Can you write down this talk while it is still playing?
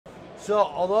So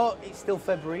although it's still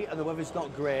February and the weather's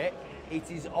not great,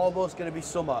 it is almost going to be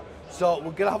summer. So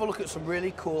we're going to have a look at some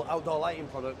really cool outdoor lighting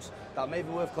products that may be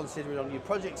worth considering on your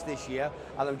projects this year.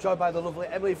 And I'm joined by the lovely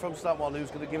Emily from Snapmon, who's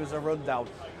going to give us a rundown.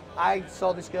 I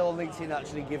saw this girl on LinkedIn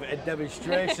actually give a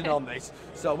demonstration on this.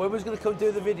 So when we was going to come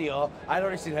do the video, I'd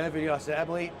already seen her video. I said,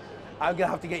 Emily, I'm going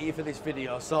to have to get you for this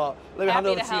video. So let me hand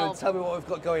over to you and tell me what we've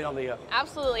got going on here.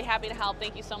 Absolutely happy to help.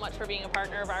 Thank you so much for being a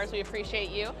partner of ours. We appreciate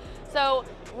you. So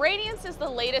Radiance is the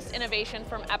latest innovation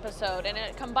from Episode, and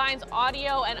it combines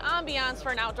audio and ambiance for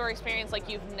an outdoor experience like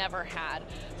you've never had.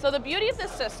 So the beauty of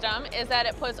this system is that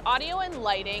it puts audio and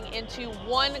lighting into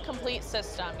one complete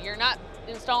system. You're not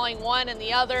installing one and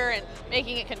the other and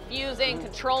making it confusing,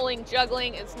 controlling,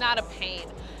 juggling. It's not a pain.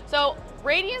 So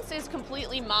Radiance is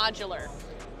completely modular.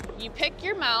 You pick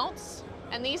your mounts,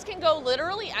 and these can go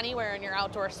literally anywhere in your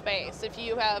outdoor space. If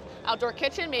you have outdoor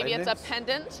kitchen, maybe it's a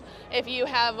pendant. If you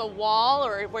have a wall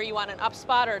or where you want an up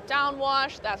spot or a down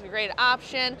wash, that's a great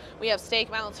option. We have stake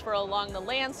mounts for along the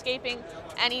landscaping,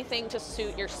 anything to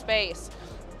suit your space.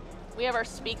 We have our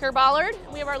speaker bollard,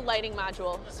 and we have our lighting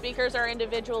module. Speakers are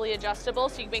individually adjustable,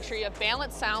 so you can make sure you have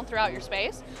balanced sound throughout your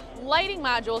space. Lighting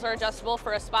modules are adjustable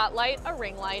for a spotlight, a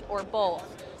ring light, or both.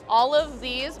 All of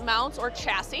these mounts or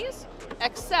chassis,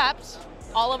 except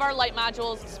all of our light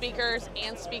modules, speakers,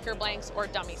 and speaker blanks or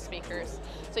dummy speakers.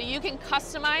 So you can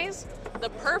customize the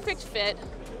perfect fit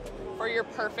for your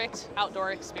perfect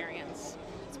outdoor experience.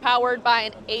 It's powered by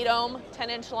an 8-ohm,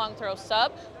 10-inch long throw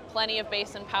sub, plenty of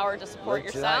bass and power to support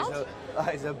your sound.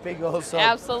 That is a big old sub.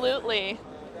 Absolutely.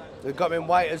 We've got them in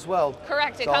white as well.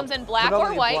 Correct, it comes in black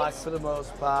or white. Black for the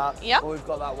most part. Yep. But we've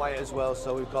got that white as well,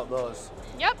 so we've got those.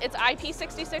 Yep, it's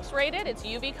IP66 rated, it's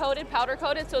UV coated, powder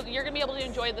coated, so you're gonna be able to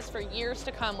enjoy this for years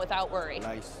to come without worry.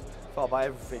 Nice, thought about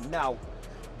everything. Now,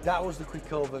 that was the quick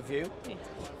overview.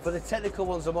 For the technical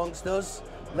ones amongst us,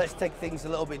 let's take things a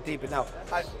little bit deeper. Now,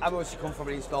 I'm obviously come from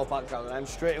an install background, and I'm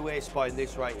straight away spotting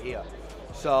this right here.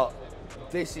 So,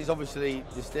 this is obviously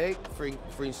the stake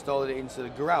for installing it into the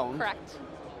ground. Correct.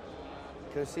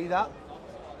 Can I see that?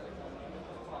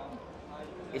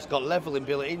 It's got leveling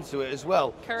built into it as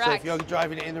well. Correct. So if you're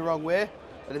driving it in the wrong way,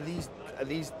 are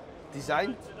these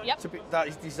designed? Yep. That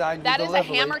is designed That with is the a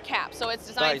leveling. hammer cap, so it's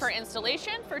designed for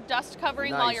installation, for dust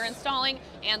covering while you're installing,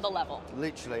 and the level.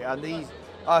 Literally, and these,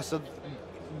 so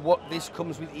what, this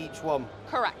comes with each one?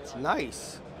 Correct.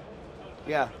 Nice.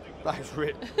 Yeah, that's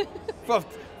great.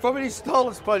 From an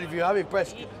installer's point of view, I'm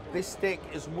impressed. This stick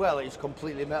as well is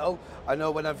completely metal. I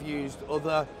know when I've used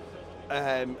other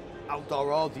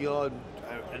outdoor audio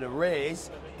and arrays,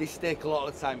 this stick a lot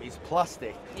of the time is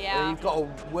plastic. Yeah. And you've got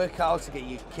to work out to get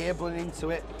your cabling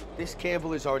into it. This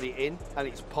cable is already in and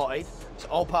it's potted. It's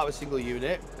all part of a single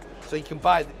unit. So you can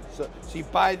buy, so you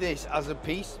buy this as a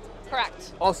piece.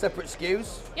 Correct. All separate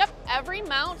SKUs? Yep, every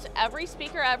mount, every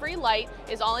speaker, every light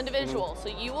is all individual. So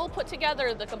you will put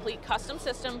together the complete custom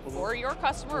system for your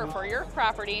customer or for your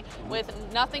property with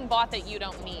nothing bought that you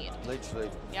don't need. Literally.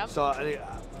 Yep. So the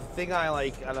thing I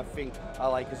like, and I think I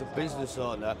like as a business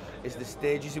owner, is the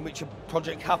stages in which a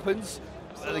project happens.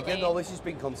 Absolutely. And again, all this has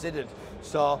been considered.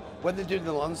 So when they're doing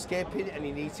the landscaping and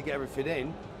you need to get everything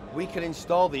in, we can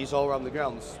install these all around the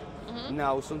grounds.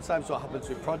 Now, sometimes what happens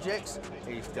with projects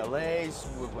is delays,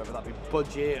 whether that be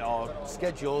budget or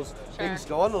schedules, things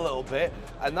go on a little bit,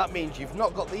 and that means you've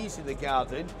not got these in the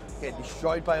garden, get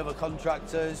destroyed by other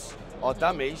contractors or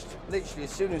damaged. Literally,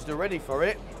 as soon as they're ready for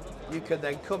it, you can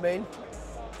then come in,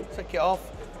 take it off,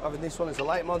 having this one as a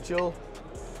light module,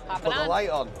 put the light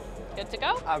on. Good to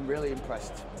go. I'm really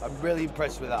impressed. I'm really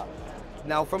impressed with that.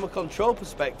 Now, from a control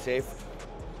perspective,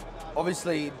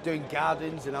 obviously doing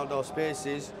gardens and outdoor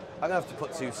spaces, I'm going to have to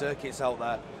put 2 circuits out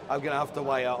there. I'm going to have to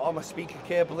wire all my speaker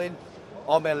cabling,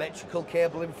 all my electrical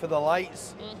cabling for the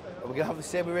lights. Are we going to have the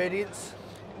same with Radiance?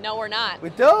 No, we're not. We're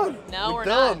done. No, we're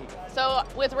not. So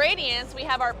with Radiance, we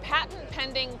have our patent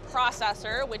pending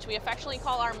processor, which we affectionately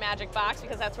call our magic box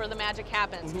because that's where the magic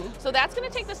happens. So that's going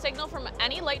to take the signal from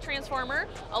any light transformer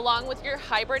along with your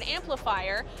hybrid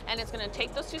amplifier, and it's going to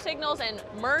take those 2 signals and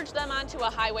merge them onto a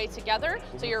highway together.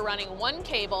 So you're running one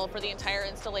cable for the entire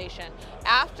installation.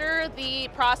 After the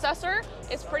processor,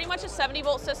 it's pretty much a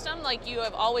 70-volt system like you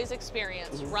have always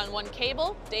experienced. Run one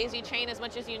cable, daisy chain as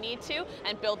much as you need to,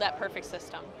 and build that perfect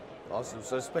system. Awesome.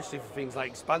 So especially for things like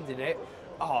expanding it,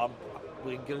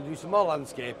 we're going to do some more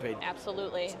landscaping.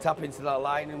 Absolutely. Tap into that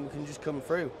line and we can just come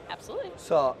through. Absolutely.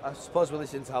 So I suppose we'll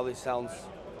listen to how this sounds.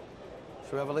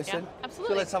 Should we have a listen? Yeah,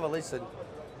 absolutely. So let's have a listen.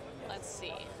 Let's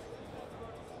see.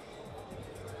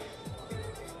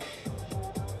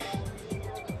 You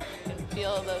can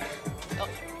feel the,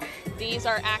 these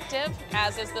are active,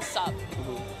 as is the sub.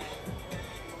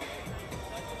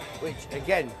 which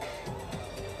again,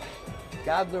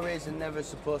 garden arrays are never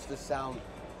supposed to sound,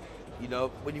 you know,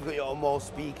 when you've got your on-wall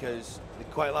speakers, they're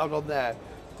quite loud on there.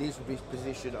 These will be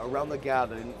positioned around the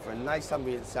garden for a nice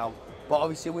ambient sound. But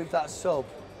obviously with that sub,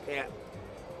 yeah,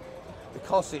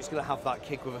 because it's going to have that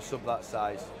kick with a sub that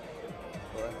size.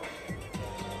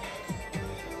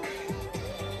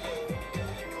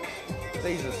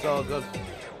 These are so good.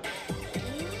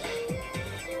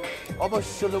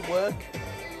 Almost shouldn't work.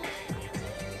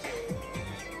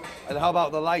 And how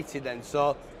about the lighting then?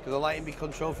 So can the lighting be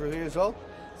controlled through here as well?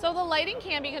 So the lighting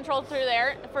can be controlled through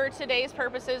there. For today's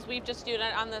purposes, we've just done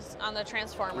it on the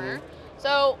transformer.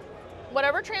 So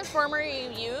whatever transformer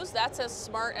you use, that's as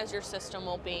smart as your system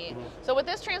will be. So with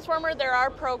this transformer, there are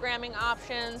programming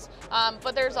options,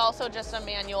 but there's also just a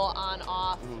manual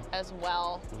on-off as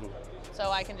well. So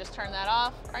I can just turn that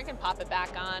off, or I can pop it back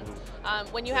on.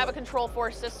 When you have a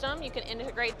Control4 system, you can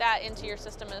integrate that into your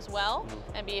system as well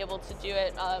and be able to do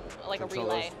it like a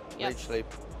relay. Literally.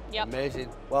 Yep. Amazing.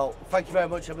 Well, thank you very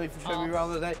much, Emily, for showing me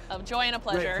around today. A joy and a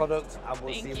pleasure. Great product, and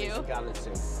we'll see you in some garden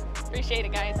soon. Appreciate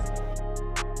it, guys.